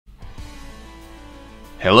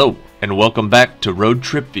Hello, and welcome back to Road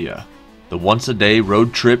TRipVIA, the once-a-day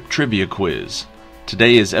road trip trivia quiz.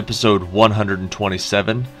 Today is episode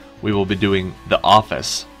 127. We will be doing The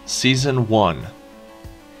Office, Season 1.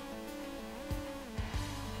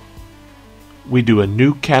 We do a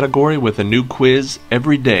new category with a new quiz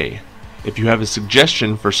every day. If you have a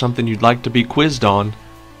suggestion for something you'd like to be quizzed on,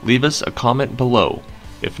 leave us a comment below.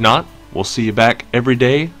 If not, we'll see you back every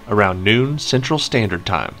day around noon Central Standard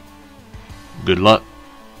Time. Good luck.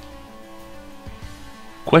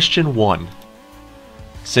 Question 1.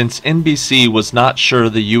 Since NBC was not sure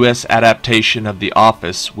the U.S. adaptation of The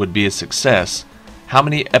Office would be a success, how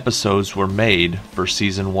many episodes were made for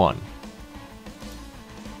Season 1?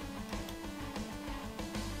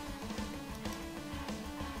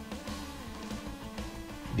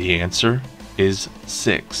 The answer is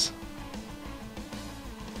 6.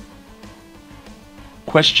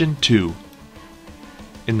 Question 2.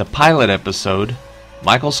 In the pilot episode,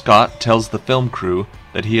 Michael Scott tells the film crew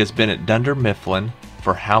that he has been at Dunder Mifflin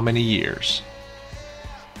for how many years?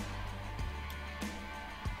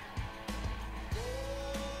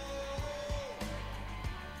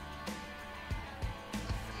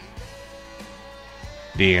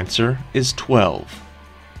 The answer is 12.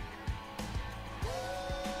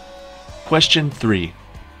 Question 3.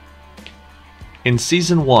 In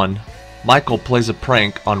Season 1, Michael plays a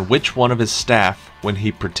prank on which one of his staff when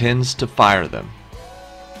he pretends to fire them?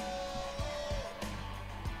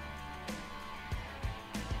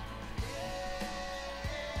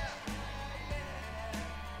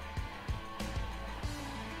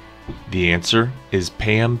 The answer is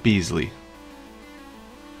Pam Beesly.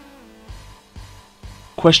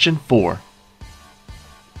 Question 4.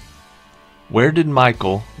 Where did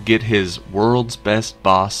Michael get his World's Best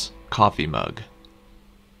Boss coffee mug?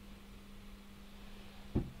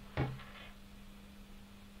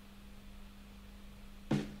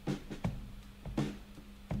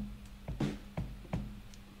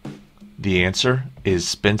 The answer is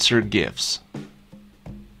Spencer Gifts.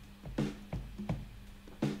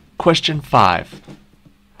 Question 5.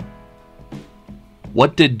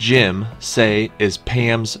 What did Jim say is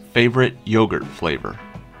Pam's favorite yogurt flavor?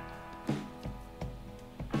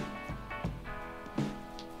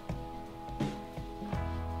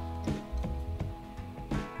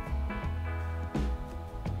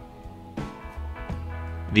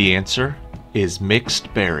 The answer is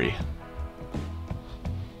mixed berry.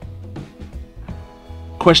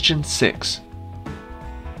 Question 6.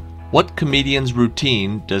 What comedian's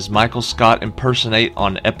routine does Michael Scott impersonate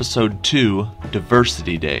on Episode 2,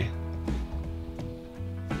 Diversity Day?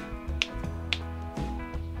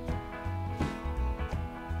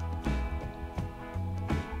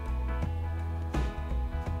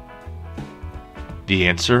 The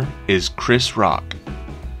answer is Chris Rock.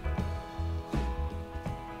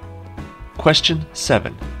 Question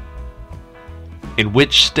 7. In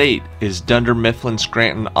which state is Dunder Mifflin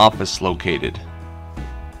Scranton office located?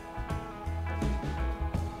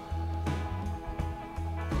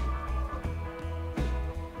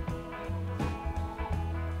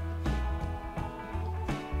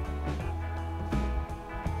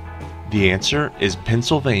 The answer is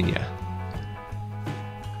Pennsylvania.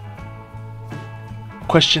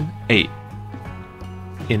 Question 8.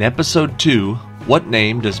 In Episode 2, what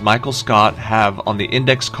name does Michael Scott have on the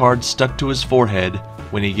index card stuck to his forehead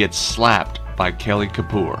when he gets slapped by Kelly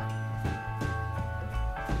Kapoor?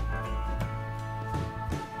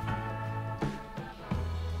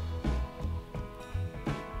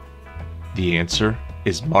 The answer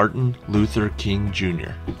is Martin Luther King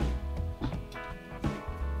Jr.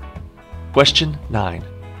 Question 9.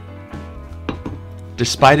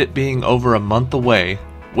 Despite it being over a month away,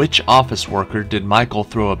 which office worker did Michael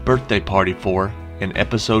throw a birthday party for in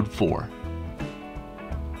Episode 4?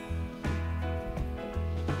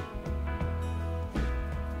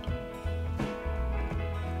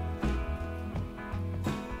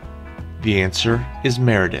 The answer is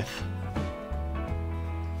Meredith.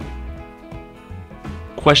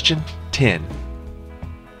 Question 10.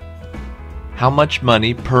 How much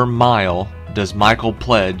money per mile does Michael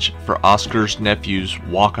pledge for Oscar's nephew's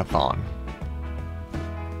walkathon?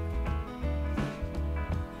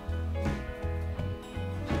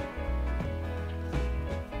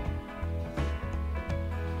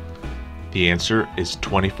 The answer is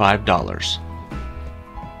 $25.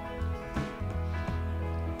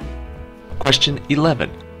 Question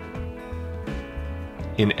 11.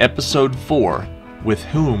 In Episode 4, with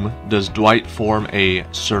whom does Dwight form a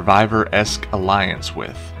Survivor-esque alliance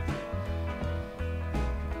with?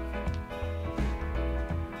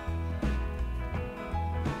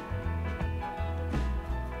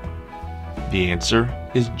 The answer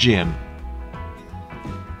is Jim.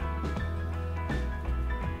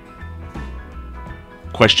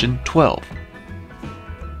 Question 12.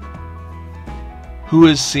 Who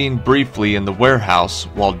is seen briefly in the warehouse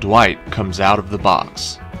while Dwight comes out of the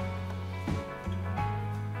box?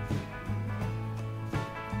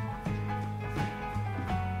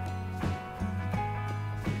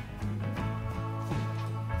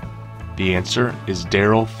 The answer is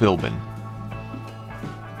Daryl Philbin.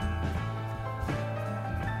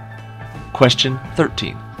 Question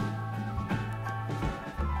 13.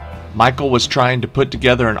 Michael was trying to put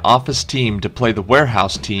together an office team to play the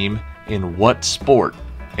warehouse team in what sport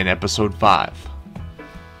in episode 5?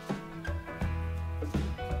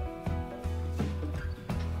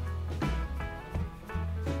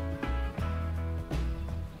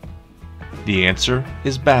 The answer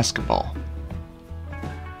is basketball.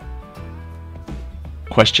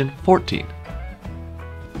 Question 14.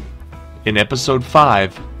 In episode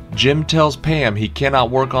 5, Jim tells Pam he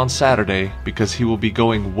cannot work on Saturday because he will be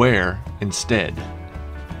going where instead?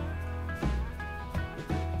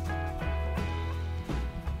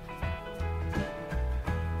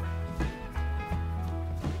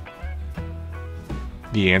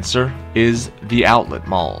 The answer is the outlet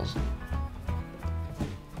malls.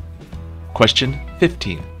 Question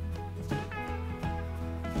 15.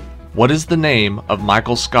 What is the name of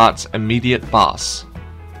Michael Scott's immediate boss?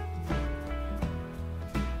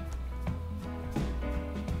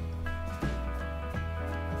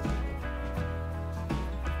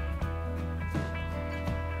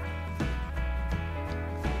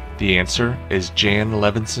 The answer is Jan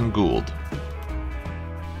Levinson Gould.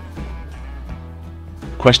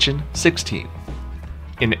 Question 16.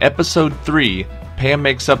 In episode 3, Pam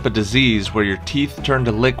makes up a disease where your teeth turn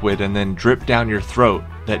to liquid and then drip down your throat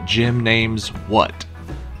that Jim names what?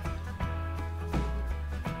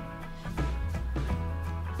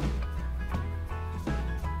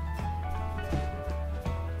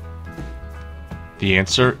 The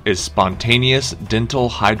answer is spontaneous dental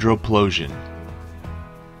hydroplosion.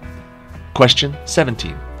 Question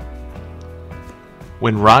 17.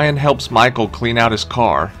 When Ryan helps Michael clean out his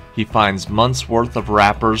car, he finds months' worth of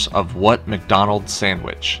wrappers of what McDonald's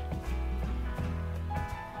sandwich?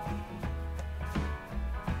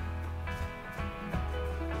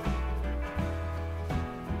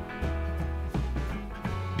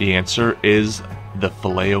 The answer is the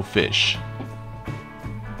Filet-O-Fish.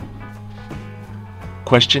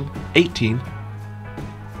 Question 18.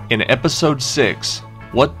 In episode 6,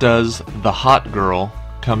 what does the hot girl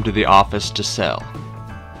come to the office to sell?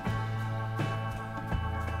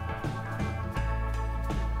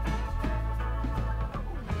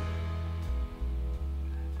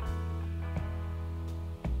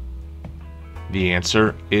 The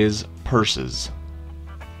answer is purses.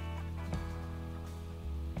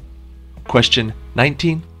 Question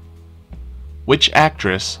 19. Which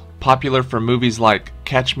actress, popular for movies like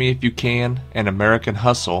Catch Me If You Can and American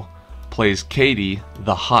Hustle, plays Katie,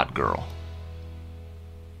 the hot girl?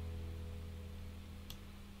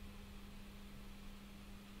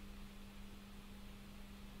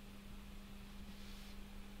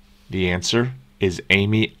 The answer is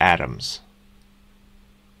Amy Adams.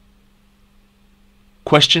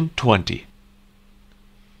 Question 20.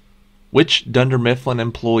 Which Dunder Mifflin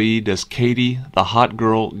employee does Katie, the hot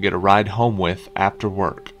girl, get a ride home with after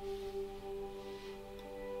work?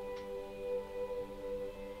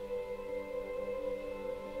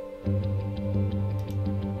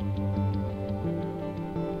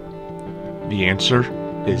 The answer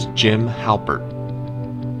is Jim Halpert.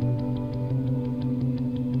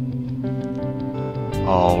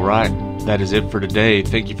 Alright, that is it for today.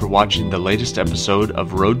 Thank you for watching the latest episode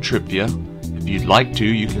of Road TRipVIA. If you'd like to,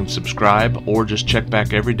 you can subscribe or just check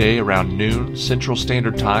back every day around noon Central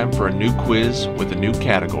Standard Time for a new quiz with a new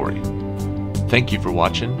category. Thank you for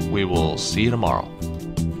watching. We will see you tomorrow.